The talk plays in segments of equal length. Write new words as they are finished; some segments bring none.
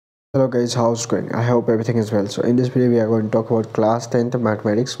Hello guys, how's it going? I hope everything is well. So in this video we are going to talk about class 10th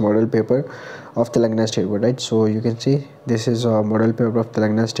mathematics model paper of Telangana State Board, right? So you can see this is a model paper of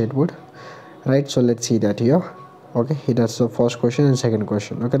Telangana State Board, right? So let's see that here. Okay, that's the first question and second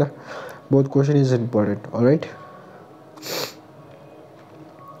question. Okay, both question is important. All right.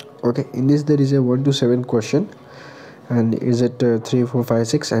 Okay, in this there is a 1 to 7 question, and is it 3, 4, 5,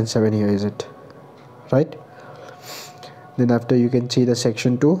 6 and 7 here, is it right? Then after you can see the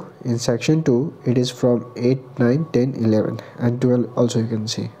section 2. In section 2 it is from 8, 9, 10, 11 and 12 also you can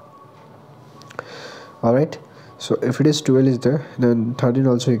see. Alright, so if it is 12 is there, then 13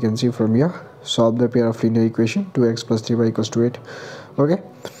 also you can see from here. Solve the pair of linear equation 2x plus 3y equals to 8. Okay,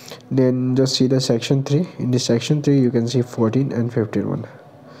 then just see the section 3. In this section 3 you can see 14 and 51.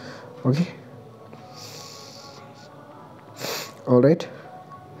 Okay, alright,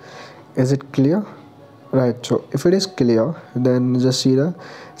 is it clear? Right, so if it is clear, then just see the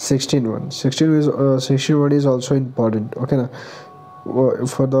 16 16 is also important. Okay, now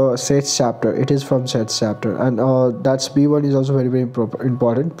for the sets chapter, it is from sets chapter, and that's b1 is also very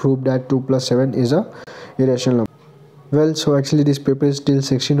important. Prove that 2 plus 7 is a irrational number. Well, so actually this paper is till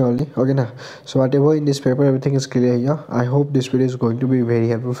 16 only. Okay, now so whatever in this paper, everything is clear here. I hope this video is going to be very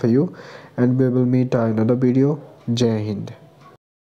helpful for you, and we will meet another video. Jai Hind.